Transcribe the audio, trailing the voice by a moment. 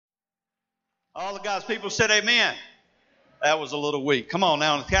All the God's people said amen. That was a little weak. Come on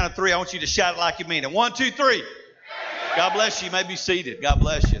now, on the count of three, I want you to shout it like you mean it. 1, 2, 3. God bless you. You may be seated. God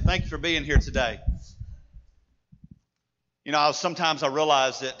bless you. Thank you for being here today. You know, sometimes I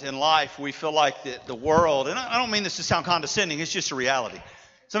realize that in life we feel like that the world, and I don't mean this to sound condescending, it's just a reality.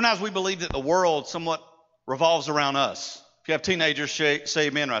 Sometimes we believe that the world somewhat revolves around us. If you have teenagers, say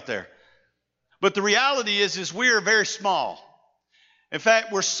amen right there. But the reality is we are very small. In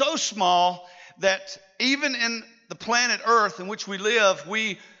fact, we're so small that even in the planet Earth in which we live,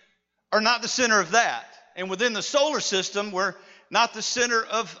 we are not the center of that. And within the solar system, we're not the center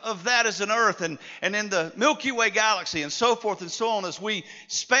of that as an Earth. And in the Milky Way galaxy and so forth and so on, as we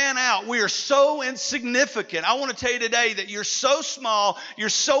span out, we are so insignificant. I want to tell you today that you're so small, you're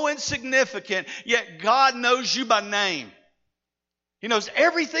so insignificant, yet God knows you by name. He knows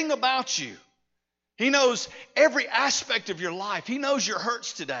everything about you. He knows every aspect of your life. He knows your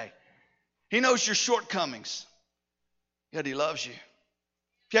hurts today. He knows your shortcomings. Yet He loves you.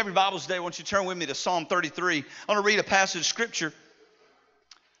 If you have your Bibles today, I want you to turn with me to Psalm 33. I want to read a passage of Scripture.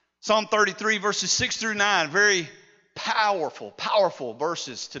 Psalm 33, verses 6 through 9. Very powerful, powerful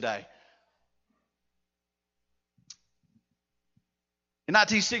verses today. In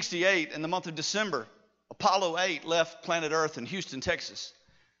 1968, in the month of December, Apollo 8 left planet Earth in Houston, Texas.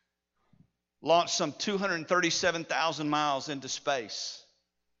 Launched some 237,000 miles into space.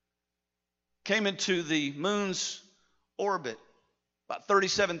 Came into the moon's orbit, about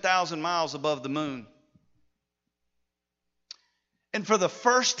 37,000 miles above the moon. And for the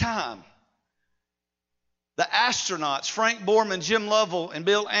first time, the astronauts, Frank Borman, Jim Lovell, and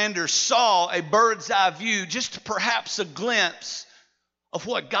Bill Anders, saw a bird's eye view, just perhaps a glimpse of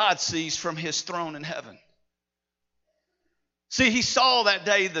what God sees from His throne in heaven. See, he saw that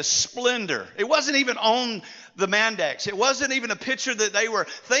day the splendor. It wasn't even on the Mandex. It wasn't even a picture that they were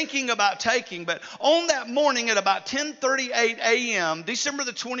thinking about taking. But on that morning at about 10:38 a.m., December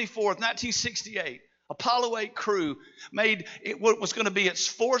the 24th, 1968, Apollo 8 crew made what was going to be its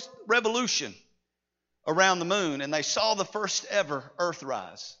fourth revolution around the moon. And they saw the first ever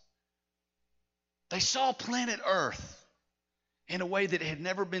Earthrise. They saw planet Earth in a way that it had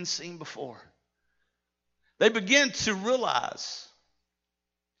never been seen before. They began to realize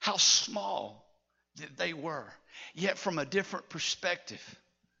how small that they were, yet from a different perspective.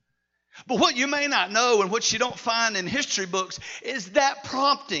 But what you may not know and what you don't find in history books is that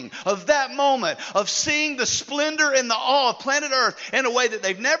prompting of that moment of seeing the splendor and the awe of planet Earth in a way that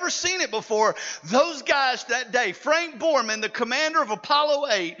they've never seen it before. Those guys that day, Frank Borman, the commander of Apollo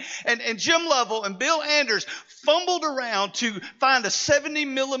 8, and Jim Lovell and Bill Anders fumbled around to find a 70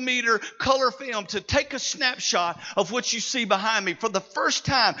 millimeter color film to take a snapshot of what you see behind me. For the first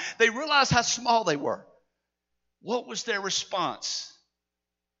time, they realized how small they were. What was their response?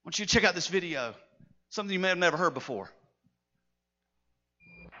 I want you to check out this video, something you may have never heard before.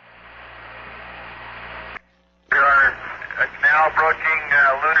 We are now approaching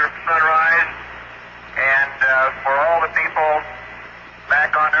lunar sunrise, and for all the people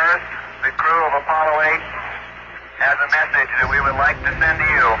back on Earth, the crew of Apollo 8 has a message that we would like to send to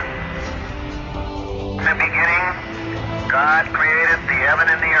you. In the beginning, God created the heaven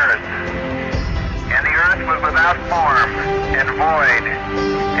and the earth. And the earth was without form and void,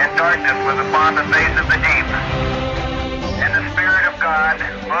 and darkness was upon the face of the deep. And the Spirit of God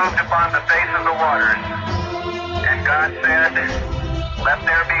moved upon the face of the waters. And God said, "Let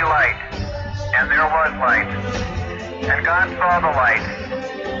there be light." And there was light. And God saw the light,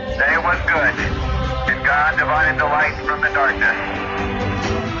 that it was good. And God divided the light from the darkness.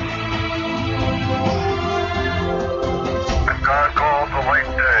 And God called the light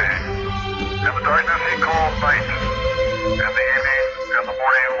day. And the darkness He called night, and the evening and the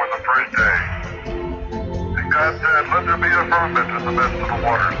morning were the first day. And God said, "Let there be a firmament in the midst of the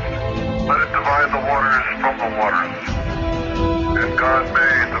waters. Let it divide the waters from the waters." And God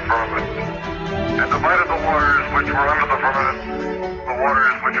made the firmament, and divided the waters which were under the firmament, the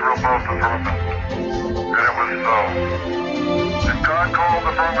waters which were above the firmament. And it was so. And God called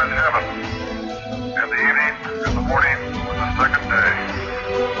the firmament heaven, and the evening and the morning was the second day.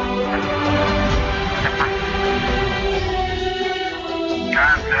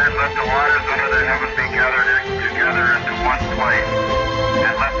 God said, "Let the waters under the heaven be gathered together into one place,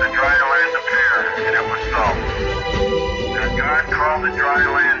 and let the dry land appear." And it was so. And God called the dry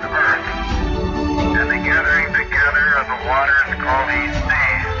land earth, and the gathering together of the waters called He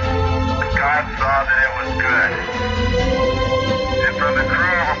seas. And God saw that it was good. And from the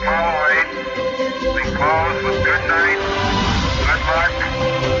crew of Apollo 8, we close with good night, good luck,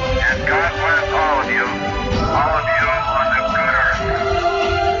 and God bless all of you on the good earth.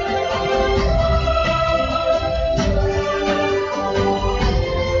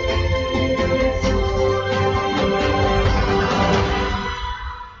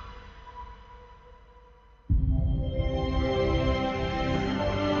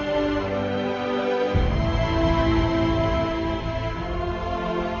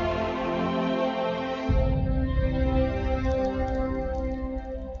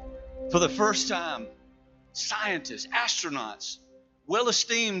 the first time, scientists, astronauts, well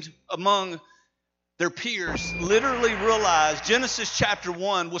esteemed among their peers, literally realized Genesis chapter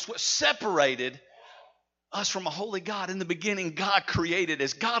 1 was what separated us from a holy God. In the beginning, God created.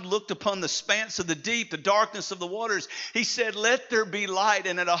 As God looked upon the expanse of the deep, the darkness of the waters, He said, let there be light.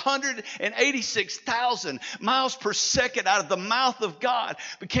 And at 186,000 miles per second out of the mouth of God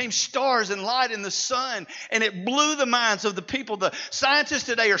became stars and light in the sun. And it blew the minds of the people. The scientists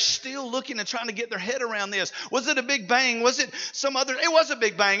today are still looking and trying to get their head around this. Was it a big bang? Was it some other? It was a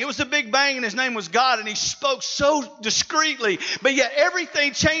big bang. It was a big bang, and His name was God. And He spoke so discreetly. But yet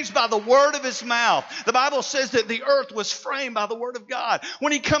everything changed by the word of His mouth. The Bible says that the earth was framed by the word of God.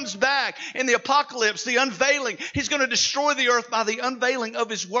 When He comes back in the apocalypse, the unveiling, He's going to destroy the earth by the unveiling of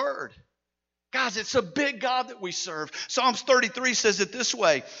His word. Guys, it's a big God that we serve. Psalms 33 says it this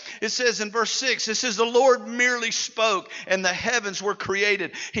way. It says in verse 6, it says, the Lord merely spoke and the heavens were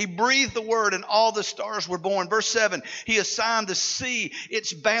created. He breathed the word and all the stars were born. Verse 7, He assigned the sea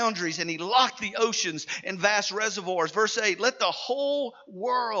its boundaries and He locked the oceans in vast reservoirs. Verse 8, let the whole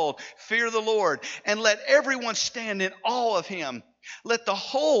world fear the Lord and let everyone stand in awe of Him. Let the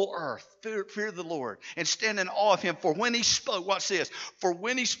whole earth fear the Lord and stand in awe of Him. For when He spoke, watch this. For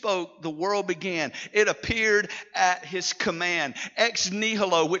when He spoke, the world began. It appeared at His command. Ex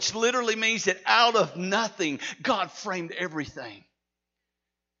nihilo, which literally means that out of nothing, God framed everything.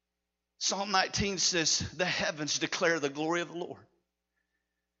 Psalm 19 says, the heavens declare the glory of the Lord.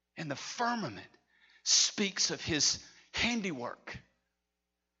 And the firmament speaks of His handiwork.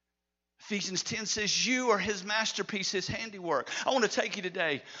 Ephesians 10 says, you are His masterpiece, His handiwork. I want to take you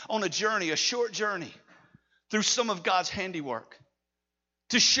today on a journey, a short journey, through some of God's handiwork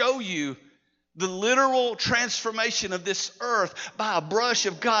to show you the literal transformation of this earth by a brush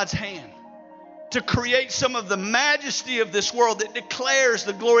of God's hand, to create some of the majesty of this world that declares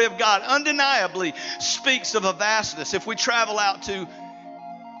the glory of God, undeniably speaks of a vastness. If we travel out to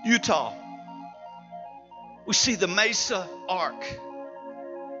Utah, we see the Mesa Ark.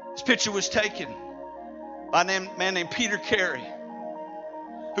 This picture was taken by a man named Peter Carey,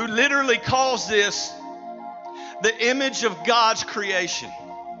 who literally calls this the image of God's creation.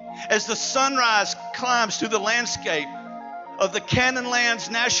 As the sunrise climbs through the landscape of the Canyonlands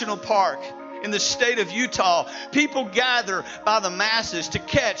National Park in the state of Utah, people gather by the masses to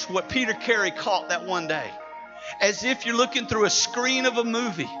catch what Peter Carey caught that one day. As if you're looking through a screen of a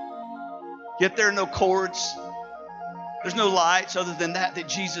movie, yet there are no cords. There's no lights other than that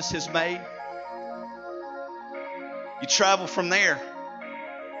Jesus has made. You travel from there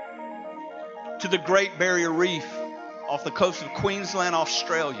to the Great Barrier Reef off the coast of Queensland,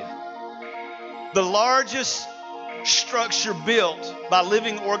 Australia. The largest structure built by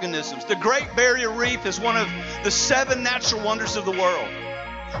living organisms. The Great Barrier Reef is one of the 7 natural wonders of the world.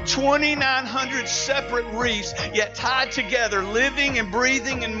 2,900 separate reefs, yet tied together, living and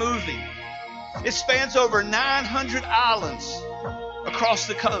breathing and moving. It spans over 900 islands across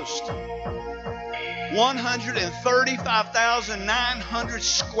the coast. 135,900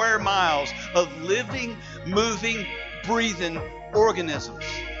 square miles of living, moving, breathing organisms.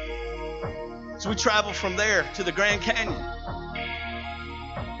 So we travel from there to the Grand Canyon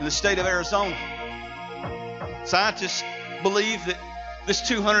in the state of Arizona. Scientists believe that this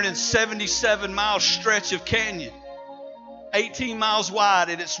 277-mile stretch of canyon, 18 miles wide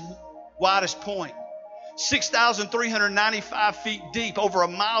at its widest point, 6,395 feet deep, over a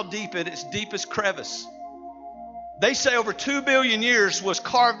mile deep at its deepest crevice. They say over 2 billion years was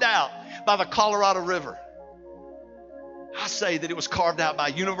carved out by the Colorado River. I say that it was carved out by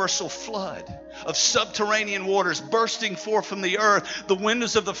a universal flood of subterranean waters bursting forth from the earth, the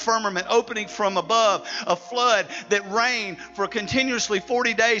windows of the firmament opening from above, a flood that rained for continuously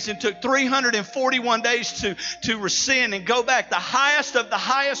 40 days and took 341 days to rescind and go back. The highest of the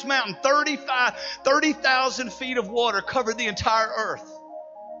highest mountain, 30,000 feet of water covered the entire earth.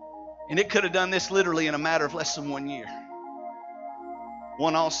 And it could have done this literally in a matter of less than 1 year.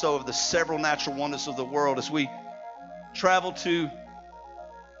 One also of the several natural wonders of the world. As we travel to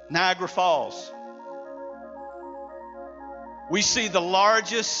Niagara Falls, we see the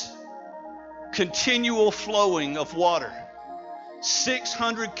largest continual flowing of water.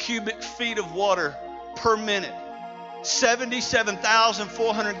 600 cubic feet of water per minute.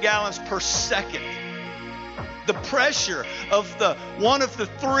 77,400 gallons per second. The pressure of one of the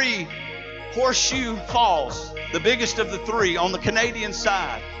 3 Horseshoe Falls, the biggest of the 3 on the Canadian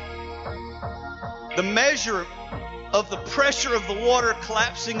side. The measure of the pressure of the water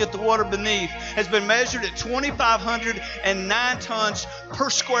collapsing at the water beneath has been measured at 2,509 tons per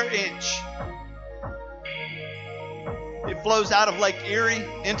square inch. It flows out of Lake Erie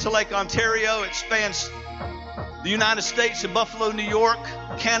into Lake Ontario. It spans the United States and Buffalo, New York,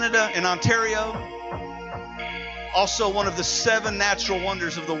 Canada, and Ontario. Also one of the 7 natural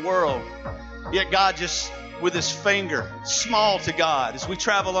wonders of the world. Yet God just, with his finger, small to God, as we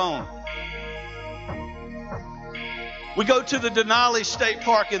travel on. We go to the Denali State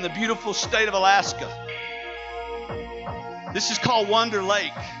Park in the beautiful state of Alaska. This is called Wonder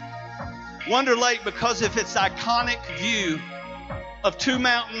Lake. Wonder Lake because of its iconic view of 2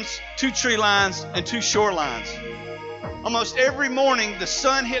 mountains, 2 tree lines, and 2 shorelines. Almost every morning, the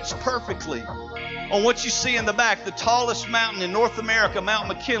sun hits perfectly on what you see in the back, the tallest mountain in North America, Mount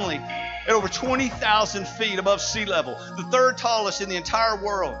McKinley, at over 20,000 feet above sea level, the 3rd tallest in the entire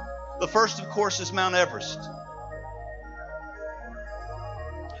world. The first, of course, is Mount Everest.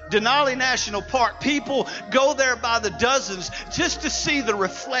 Denali National Park, people go there by the dozens just to see the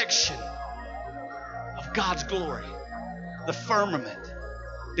reflection of God's glory, the firmament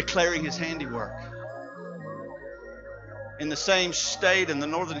declaring his handiwork. In the same state in the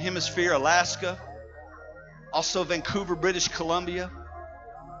northern hemisphere, Alaska, also Vancouver, British Columbia,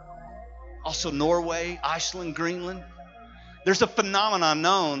 also Norway, Iceland, Greenland, there's a phenomenon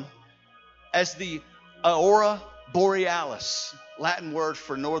known as the Aurora Borealis, Latin word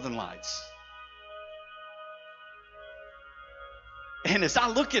for northern lights. And as I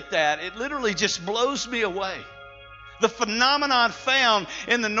look at that, it literally just blows me away. The phenomenon found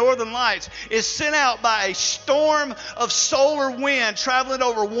in the northern lights is sent out by a storm of solar wind traveling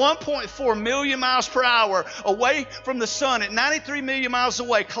over 1.4 million miles per hour away from the sun at 93 million miles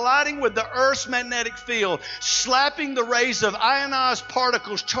away, colliding with the Earth's magnetic field, slapping the rays of ionized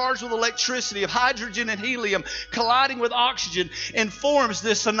particles charged with electricity of hydrogen and helium, colliding with oxygen, and forms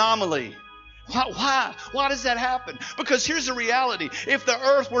this anomaly. Why does that happen? Because here's the reality. If the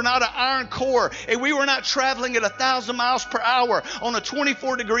earth were not an iron core and we were not traveling at 1,000 miles per hour on a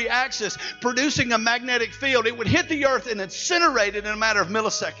 24-degree axis producing a magnetic field, it would hit the earth and incinerate it in a matter of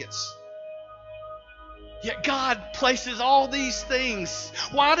milliseconds. Yet God places all these things.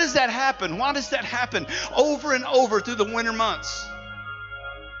 Why does that happen? Why does that happen over and over through the winter months?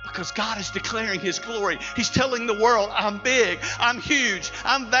 Because God is declaring his glory. He's telling the world, I'm big, I'm huge,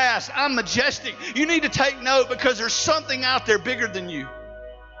 I'm vast, I'm majestic. You need to take note because there's something out there bigger than you.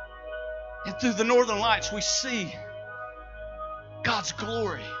 And through the northern lights, we see God's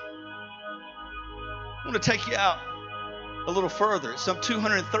glory. I want to take you out a little further. It's some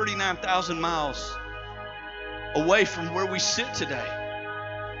 239,000 miles away from where we sit today.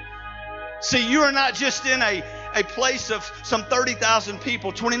 See, you are not just in a place of some 30,000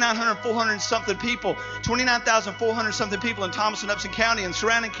 people, 2,900 something people, 29,400 something people in Thomas and Upson County and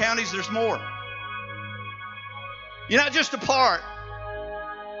surrounding counties. There's more. You're not just a part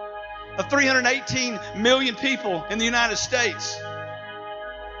of 318 million people in the United States.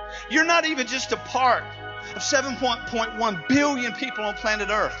 You're not even just a part of 7.1 billion people on planet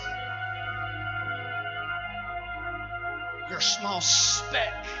Earth. You're a small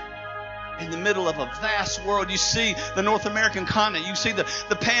speck in the middle of a vast world. You see the North American continent. You see the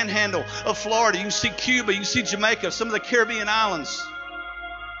panhandle of Florida. You see Cuba. You see Jamaica, some of the Caribbean islands.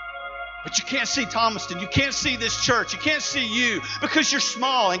 But you can't see Thomaston. You can't see this church. You can't see you because you're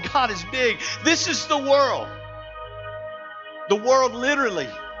small and God is big. This is the world. The world literally,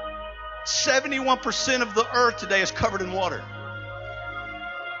 71% of the earth today is covered in water.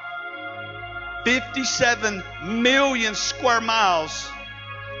 57 million square miles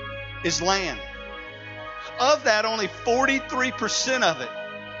is land. Of that, only 43% of it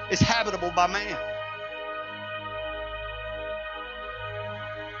is habitable by man.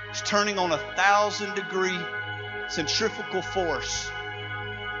 It's turning on 1,000-degree centrifugal force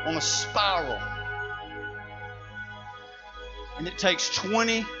on a spiral. And it takes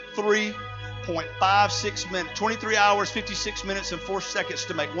 23.56 minutes, 23 hours, 56 minutes, and 4 seconds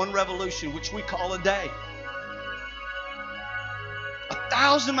to make one revolution, which we call a day.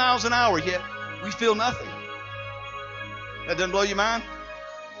 1,000 miles an hour, yet we feel nothing. That doesn't blow your mind?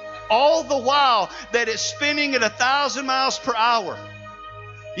 All the while that it's spinning at 1,000 miles per hour,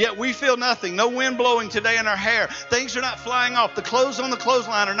 yet we feel nothing. No wind blowing today in our hair. Things are not flying off. The clothes on the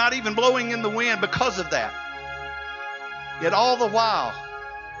clothesline are not even blowing in the wind because of that. Yet all the while,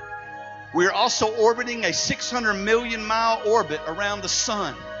 we are also orbiting a 600 million mile orbit around the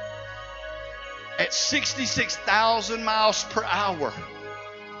sun at 66,000 miles per hour.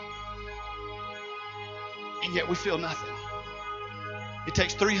 And yet we feel nothing. It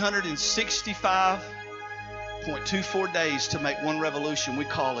takes 365.24 days to make one revolution we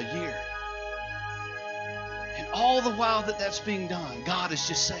call a year. And all the while that that's being done, God is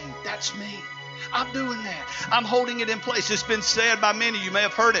just saying, that's me. I'm doing that. I'm holding it in place. It's been said by many, you may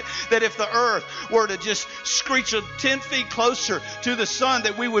have heard it, that if the earth were to just screech 10 feet closer to the sun,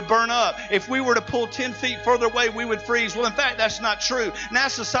 that we would burn up. If we were to pull 10 feet further away, we would freeze. Well, in fact, that's not true.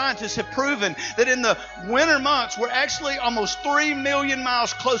 NASA scientists have proven that in the winter months, we're actually almost 3 million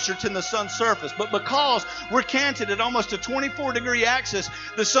miles closer to the sun's surface. But because we're canted at almost a 24-degree axis,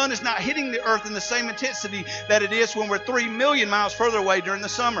 the sun is not hitting the earth in the same intensity that it is when we're 3 million miles further away during the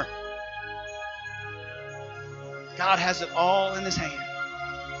summer. God has it all in His hand,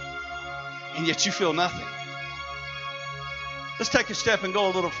 and yet you feel nothing. Let's take a step and go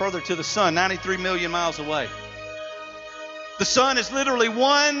a little further to the sun, 93 million miles away. The sun is literally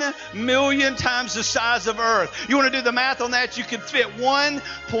 1 million times the size of Earth. You want to do the math on that? You can fit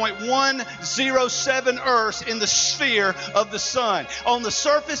 1.107 Earths in the sphere of the sun. On the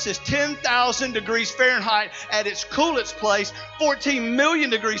surface is 10,000 degrees Fahrenheit at its coolest place, 14 million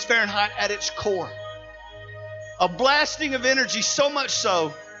degrees Fahrenheit at its core. A blasting of energy, so much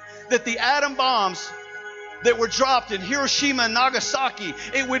so that the atom bombs that were dropped in Hiroshima and Nagasaki,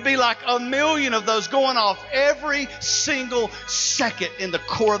 it would be like a million of those going off every single second in the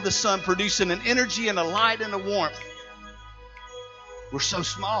core of the sun, producing an energy and a light and a warmth. We're so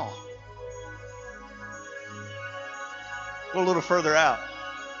small. Go a little further out.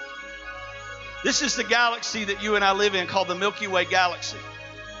 This is the galaxy that you and I live in, called the Milky Way galaxy.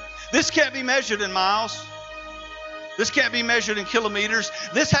 This can't be measured in miles. This can't be measured in kilometers.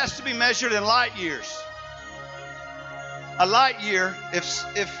 This has to be measured in light years. A light year, if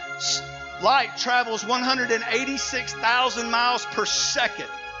light travels 186,000 miles per second,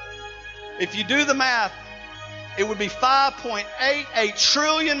 if you do the math, it would be 5.88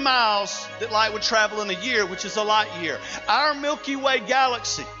 trillion miles that light would travel in a year, which is a light year. Our Milky Way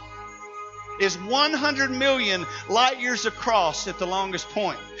galaxy is 100 million light years across at the longest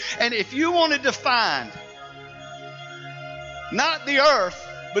point. And if you wanted to find not the Earth,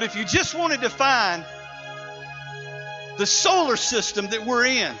 but if you just wanted to find the solar system that we're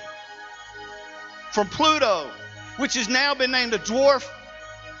in, from Pluto, which has now been named a dwarf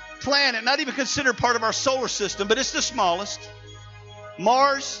planet, not even considered part of our solar system, but it's the smallest.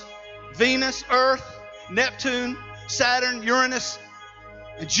 Mars, Venus, Earth, Neptune, Saturn, Uranus,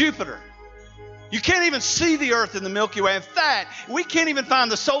 and Jupiter. You can't even see the Earth in the Milky Way. In fact, we can't even find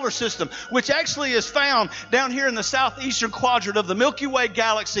the solar system, which actually is found down here in the southeastern quadrant of the Milky Way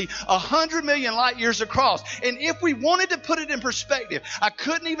galaxy, 100 million light years across. And if we wanted to put it in perspective, I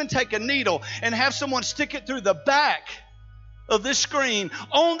couldn't even take a needle and have someone stick it through the back of this screen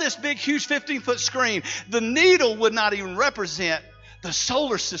on this big, huge 15-foot screen. The needle would not even represent the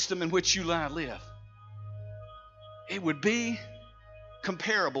solar system in which you and I live. It would be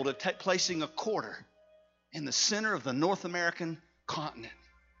comparable to placing a quarter in the center of the North American continent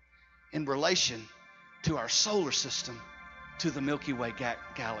in relation to our solar system, to the Milky Way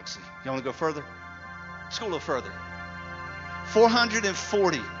galaxy. You want to go further? Let's go a little further.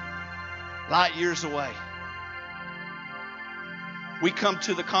 440 light years away, we come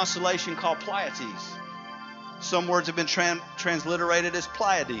to the constellation called Pleiades. Some words have been transliterated as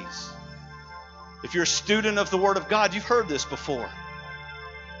Pleiades. If you're a student of the Word of God, you've heard this before.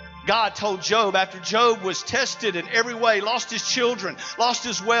 God told Job, after Job was tested in every way, lost his children, lost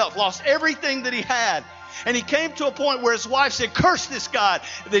his wealth, lost everything that he had, and he came to a point where his wife said, curse this God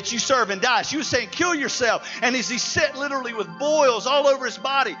that you serve and die. She was saying, kill yourself. And as he sat literally with boils all over his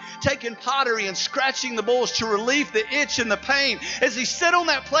body, taking pottery and scratching the boils to relieve the itch and the pain, as he sat on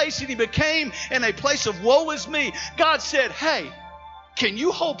that place and he became in a place of woe is me, God said, hey, can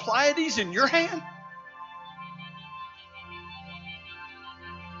you hold Pleiades in your hand?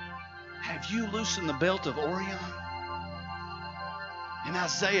 Have you loosened the belt of Orion? In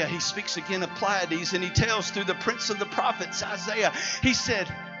Isaiah, he speaks again of Pleiades, and he tells through the prince of the prophets, Isaiah, he said,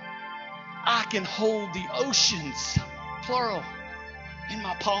 I can hold the oceans, plural, in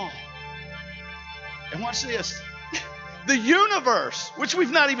my palm. And watch this. The universe, which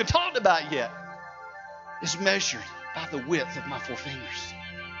we've not even talked about yet, is measured by the width of my four fingers.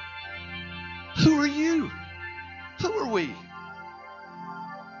 Who are you? Who are we?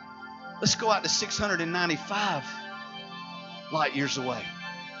 Let's go out to 695 light years away.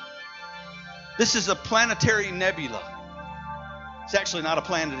 This is a planetary nebula. It's actually not a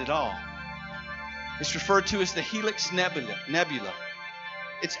planet at all. It's referred to as the Helix Nebula.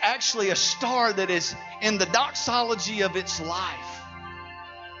 It's actually a star that is in the doxology of its life.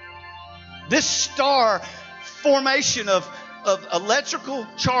 This star formation of electrical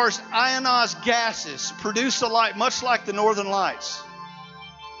charged ionized gases produce a light much like the Northern Lights.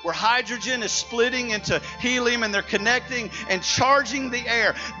 where hydrogen is splitting into helium and they're connecting and charging the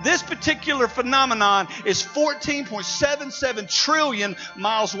air. This particular phenomenon is 14.77 trillion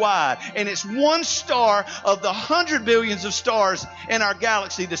miles wide. And it's one star of the 100 billions of stars in our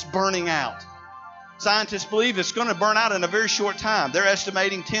galaxy that's burning out. Scientists believe it's going to burn out in a very short time. They're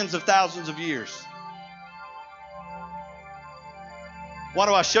estimating tens of thousands of years. Why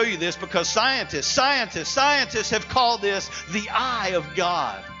do I show you this? Because scientists have called this the eye of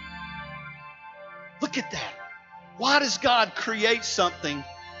God. Look at that. Why does God create something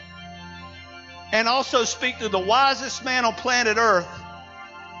and also speak to the wisest man on planet Earth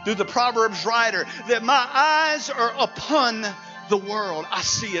through the Proverbs writer that my eyes are upon the world. I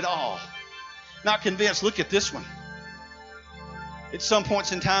see it all. Not convinced. Look at this one. At some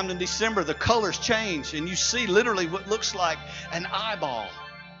points in time in December, the colors change and you see literally what looks like an eyeball,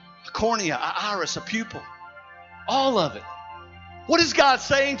 a cornea, an iris, a pupil. All of it. What is God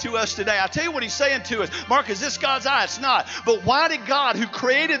saying to us today? I'll tell you what He's saying to us. Mark, is this God's eye? It's not. But why did God, who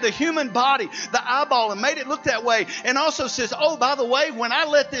created the human body, the eyeball, and made it look that way, and also says, oh, by the way, when I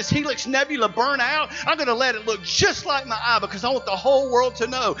let this Helix Nebula burn out, I'm going to let it look just like my eye because I want the whole world to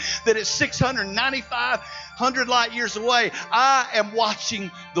know that it's 695 light years away. I am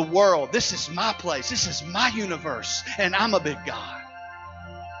watching the world. This is my place. This is my universe, and I'm a big God.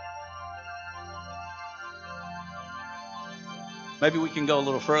 Maybe we can go a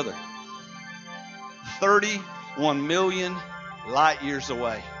little further. 31 million light years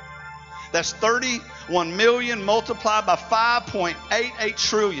away. That's 31 million multiplied by 5.88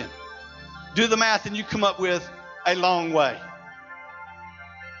 trillion. Do the math and you come up with a long way.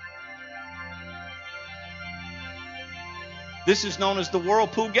 This is known as the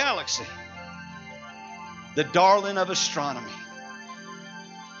Whirlpool Galaxy, the darling of astronomy.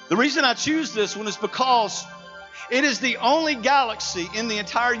 The reason I choose this one is because it is the only galaxy in the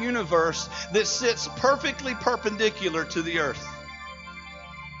entire universe that sits perfectly perpendicular to the Earth.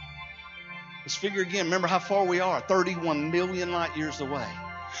 Let's figure again. Remember how far we are, 31 million light years away.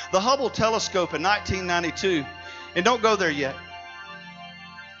 The Hubble telescope in 1992, and don't go there yet,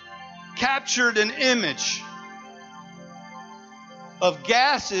 captured an image of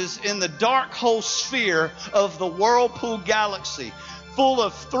gases in the dark hole sphere of the Whirlpool Galaxy, full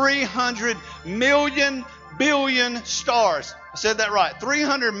of 300 million billion stars. I said that right.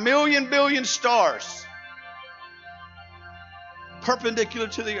 300 million billion stars perpendicular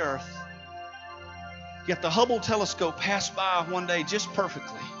to the Earth. Yet the Hubble telescope passed by one day just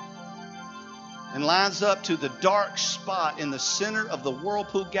perfectly and lines up to the dark spot in the center of the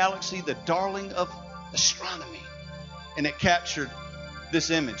Whirlpool Galaxy, the darling of astronomy. And it captured this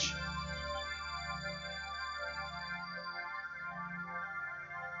image.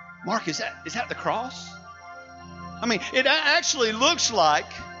 Mark, is that the cross? I mean, it actually looks like,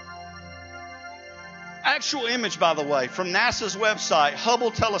 actual image, by the way, from NASA's website, Hubble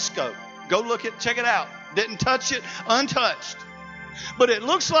telescope. Go look at, check it out. Didn't touch it, untouched. But it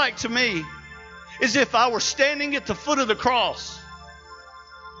looks like to me as if I were standing at the foot of the cross,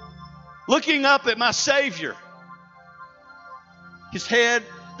 looking up at my Savior. His head,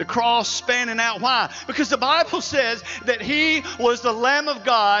 the cross spanning out. Why? Because the Bible says that He was the Lamb of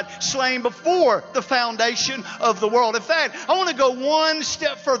God slain before the foundation of the world. In fact, I want to go one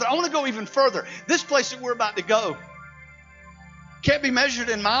step further. I want to go even further. This place that we're about to go can't be measured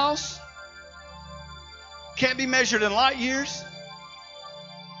in miles. Can't be measured in light years.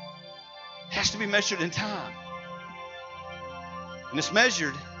 It has to be measured in time. And it's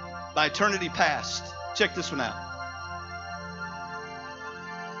measured by eternity past. Check this one out.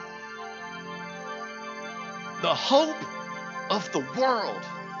 The hope of the world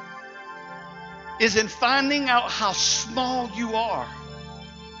is in finding out how small you are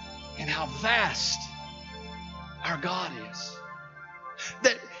and how vast our God is.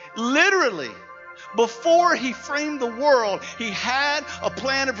 That literally, before He framed the world, He had a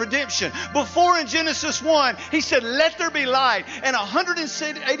plan of redemption. Before in Genesis 1, He said, let there be light. And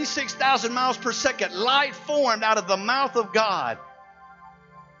 186,000 miles per second, light formed out of the mouth of God.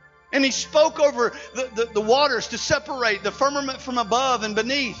 And He spoke over the waters to separate the firmament from above and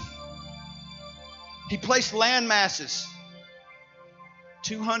beneath. He placed land masses,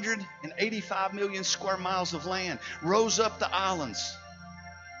 285 million square miles of land, rose up the islands,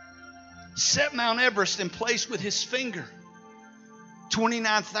 set Mount Everest in place with His finger,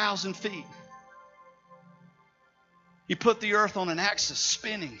 29,000 feet. He put the earth on an axis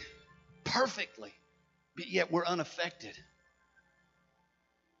spinning perfectly, but yet we're unaffected.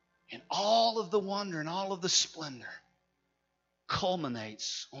 And all of the wonder and all of the splendor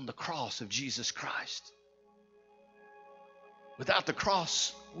culminates on the cross of Jesus Christ. Without the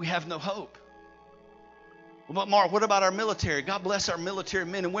cross, we have no hope. But Mark, what about our military? God bless our military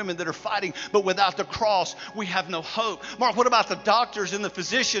men and women that are fighting, but without the cross, we have no hope. Mark, what about the doctors and the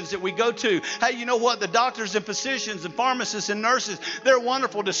physicians that we go to? Hey, you know what? The doctors and physicians and pharmacists and nurses, they're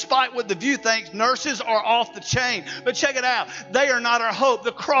wonderful despite what the view thinks. Nurses are off the chain. But check it out. They are not our hope.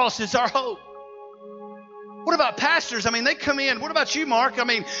 The cross is our hope. What about pastors? I mean, they come in. What about you, Mark? I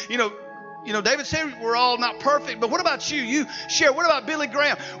mean, David said we're all not perfect, but what about you? You share. What about Billy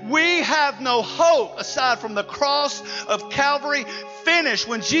Graham? We have no hope aside from the cross of Calvary finished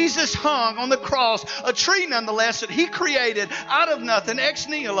when Jesus hung on the cross, a tree nonetheless that he created out of nothing, ex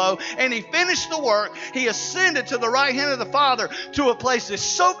nihilo, and he finished the work. He ascended to the right hand of the Father to a place that's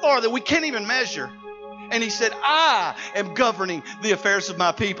so far that we can't even measure. And he said, I am governing the affairs of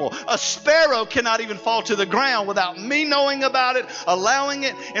my people. A sparrow cannot even fall to the ground without me knowing about it, allowing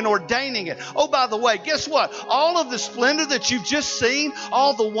it, and ordaining it. Oh, by the way, guess what? All of the splendor that you've just seen,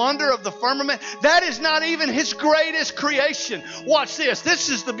 all the wonder of the firmament, that is not even his greatest creation. Watch this. This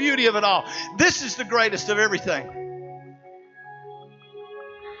is the beauty of it all. This is the greatest of everything.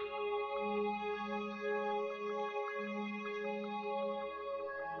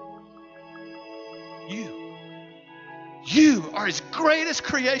 You are his greatest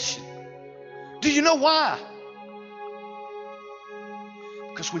creation. Do you know why?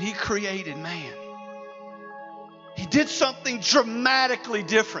 Because when he created man, he did something dramatically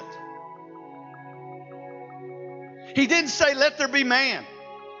different. He didn't say, let there be man.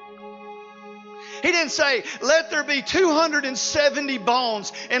 He didn't say, let there be 270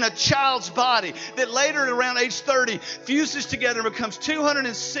 bones in a child's body that later at around age 30 fuses together and becomes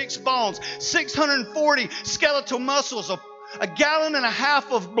 206 bones, 640 skeletal muscles, a gallon and a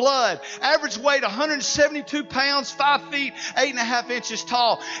half of blood, average weight 172 pounds, 5 feet, 8.5 inches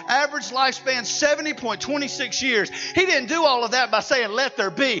tall, average lifespan 70.26 years. He didn't do all of that by saying, let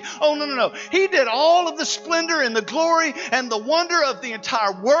there be. Oh, no. He did all of the splendor and the glory and the wonder of the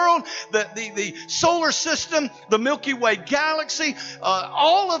entire world, the solar system, the Milky Way galaxy,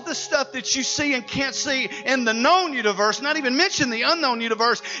 all of the stuff that you see and can't see in the known universe, not even mention the unknown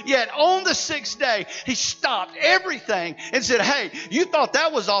universe. Yet on the sixth day, he stopped everything and said, hey, you thought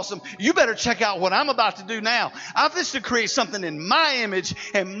that was awesome. You better check out what I'm about to do now. I'm just to create something in my image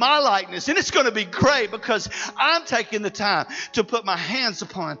and my likeness. And it's going to be great because I'm taking the time to put my hands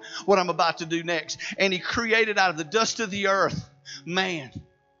upon what I'm about to do next. And he created out of the dust of the earth man.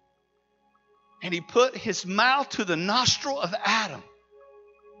 And he put his mouth to the nostril of Adam.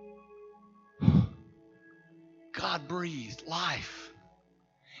 God breathed life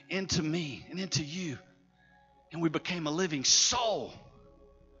into me and into you. And we became a living soul.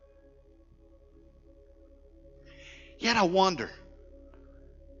 Yet I wonder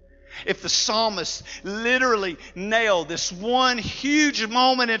if the psalmist literally nailed this one huge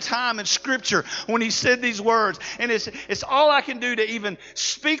moment in time in Scripture when he said these words. And it's all I can do to even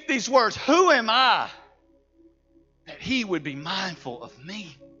speak these words. Who am I that he would be mindful of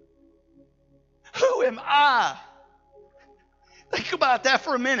me? Who am I? Think about that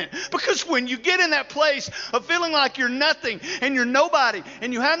for a minute. Because when you get in that place of feeling like you're nothing and you're nobody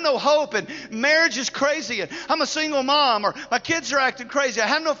and you have no hope and marriage is crazy and I'm a single mom or my kids are acting crazy, I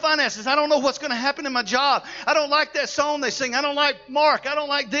have no finances, I don't know what's going to happen in my job, I don't like that song they sing, I don't like Mark, I don't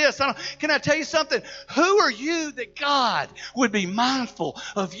like this. Can I tell you something? Who are you that God would be mindful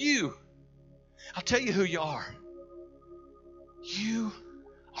of you? I'll tell you who you are. You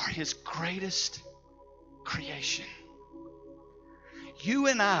are his greatest creation. You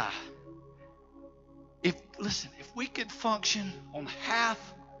and I, if we could function on half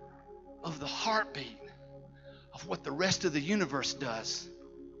of the heartbeat of what the rest of the universe does,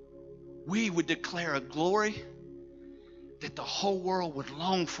 we would declare a glory that the whole world would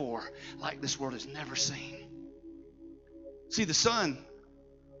long for like this world has never seen. See, the sun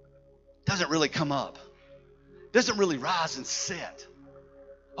doesn't really come up, doesn't really rise and set.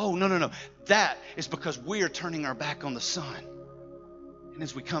 Oh, no. That is because we are turning our back on the sun. And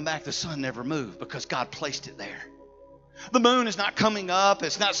as we come back, the sun never moved because God placed it there. The moon is not coming up.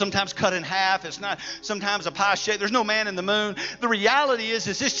 It's not sometimes cut in half. It's not sometimes a pie shape. There's no man in the moon. The reality is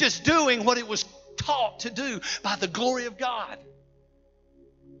it's just doing what it was taught to do by the glory of God.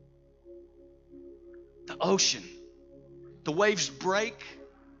 The ocean, the waves break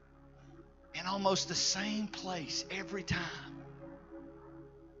in almost the same place every time.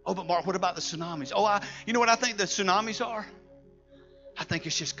 Oh, but Mark, what about the tsunamis? Oh, you know what I think the tsunamis are? I think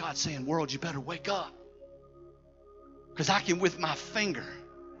it's just God saying, world, you better wake up. Because I can, with my finger,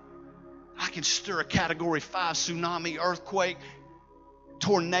 I can stir a Category 5 tsunami, earthquake,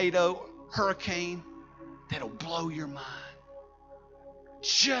 tornado, hurricane that'll blow your mind.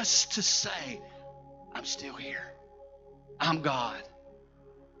 just to say, I'm still here. I'm God.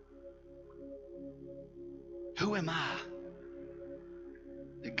 Who am I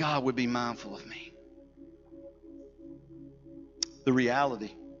that God would be mindful of me? The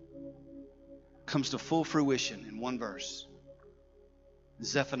reality comes to full fruition in one verse.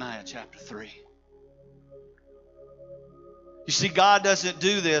 Zephaniah chapter 3. You see, God doesn't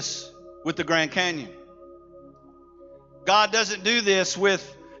do this with the Grand Canyon. God doesn't do this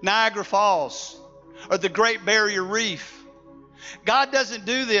with Niagara Falls or the Great Barrier Reef. God doesn't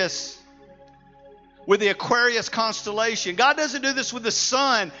do this with the Aquarius constellation. God doesn't do this with the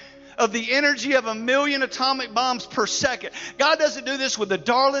sun of the energy of 1 million atomic bombs per second. God doesn't do this with the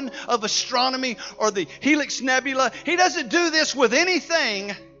darling of astronomy or the Helix Nebula. He doesn't do this with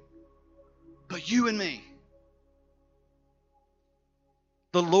anything but you and me.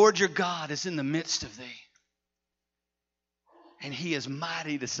 The Lord your God is in the midst of thee, and He is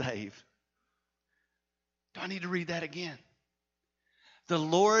mighty to save. Do I need to read that again? The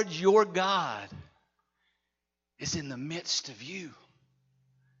Lord your God is in the midst of you,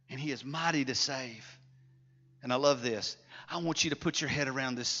 and He is mighty to save. And I love this. I want you to put your head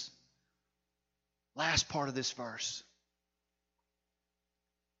around this last part of this verse.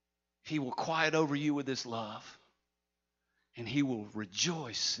 He will quiet over you with His love, and He will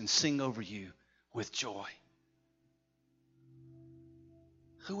rejoice and sing over you with joy.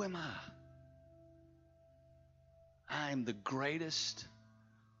 Who am I? I am the greatest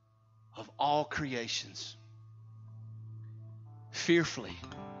of all creations. Fearfully,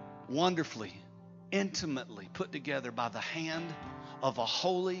 wonderfully, intimately put together by the hand of a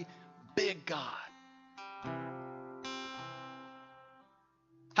holy, big God.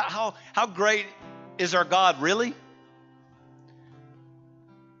 How great is our God, really?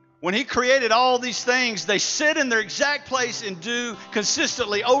 When He created all these things, they sit in their exact place and do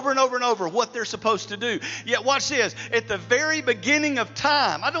consistently over and over and over what they're supposed to do. Yet watch this. At the very beginning of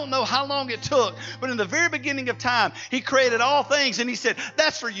time, I don't know how long it took, but in the very beginning of time, He created all things and He said,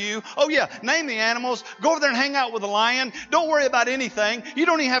 that's for you. Oh yeah, name the animals. Go over there and hang out with a lion. Don't worry about anything. You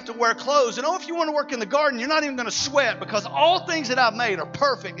don't even have to wear clothes. And if you want to work in the garden, you're not even going to sweat because all things that I've made are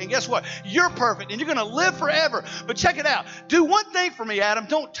perfect. And guess what? You're perfect and you're going to live forever. But check it out. Do one thing for me, Adam.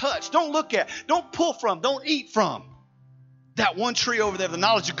 Don't touch. Don't look at. Don't pull from. Don't eat from. That one tree over there, the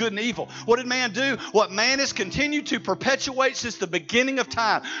knowledge of good and evil. What did man do? What man has continued to perpetuate since the beginning of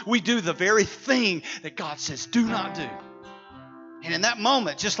time. We do the very thing that God says do not do. And in that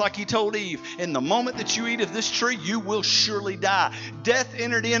moment, just like He told Eve, in the moment that you eat of this tree, you will surely die. Death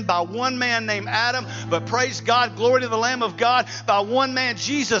entered in by one man named Adam, but praise God, glory to the Lamb of God, by one man,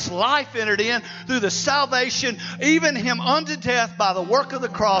 Jesus, life entered in through the salvation, even Him unto death by the work of the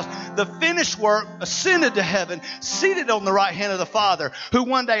cross, the finished work, ascended to heaven, seated on the right hand of the Father, who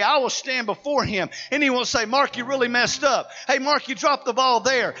one day I will stand before Him, and He won't say, Mark, you really messed up. Hey, Mark, you dropped the ball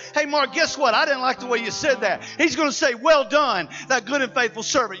there. Hey, Mark, guess what? I didn't like the way you said that. He's going to say, well done, that good and faithful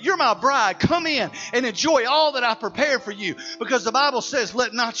servant. You're my bride. Come in and enjoy all that I prepared for you. Because the Bible says,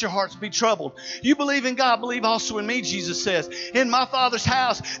 let not your hearts be troubled. You believe in God, believe also in me, Jesus says. In my Father's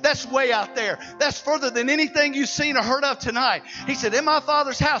house, that's way out there. That's further than anything you've seen or heard of tonight. He said, in my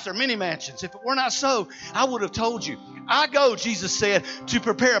Father's house are many mansions. If it were not so, I would have told you. I go, Jesus said, to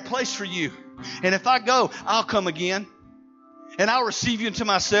prepare a place for you. And if I go, I'll come again. And I'll receive you into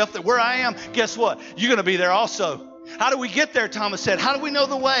myself, that where I am, guess what? You're going to be there also. How do we get there, Thomas said? How do we know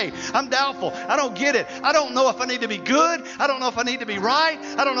the way? I'm doubtful. I don't get it. I don't know if I need to be good. I don't know if I need to be right.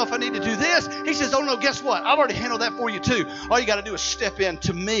 I don't know if I need to do this. He says, oh no, guess what? I've already handled that for you too. All you got to do is step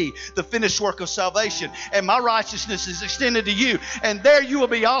into me, the finished work of salvation. And my righteousness is extended to you. And there you will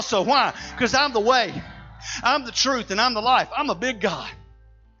be also. Why? Because I'm the way. I'm the truth and I'm the life. I'm a big God.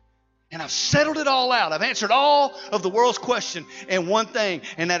 And I've settled it all out. I've answered all of the world's question in one thing,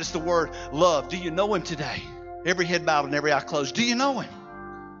 and that is the word love. Do you know Him today? Every head bowed and every eye closed. Do you know Him?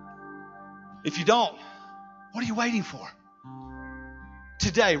 If you don't, what are you waiting for?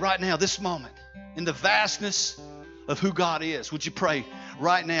 Today, right now, this moment, in the vastness of who God is, would you pray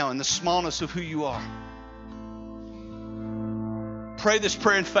right now in the smallness of who you are? Pray this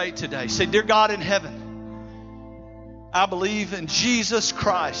prayer in faith today. Say, dear God in heaven, I believe in Jesus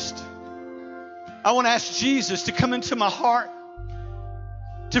Christ. I want to ask Jesus to come into my heart,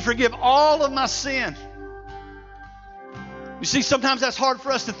 to forgive all of my sin. You see, sometimes that's hard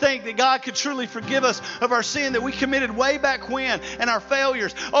for us to think that God could truly forgive us of our sin that we committed way back when and our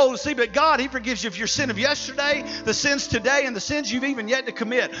failures. Oh, see, but God, He forgives you of your sin of yesterday, the sins today, and the sins you've even yet to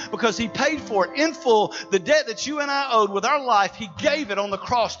commit, because He paid for it in full. The debt that you and I owed with our life, He gave it on the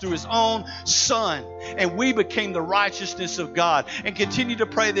cross through His own Son. And we became the righteousness of God. And continue to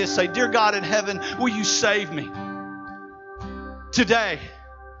pray this. Say, dear God in heaven, will you save me? Today,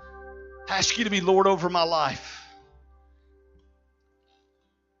 I ask you to be Lord over my life.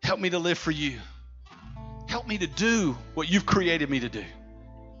 Help me to live for you. Help me to do what you've created me to do.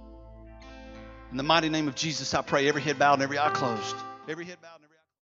 In the mighty name of Jesus, I pray, every head bowed and every eye closed. Every head bowed.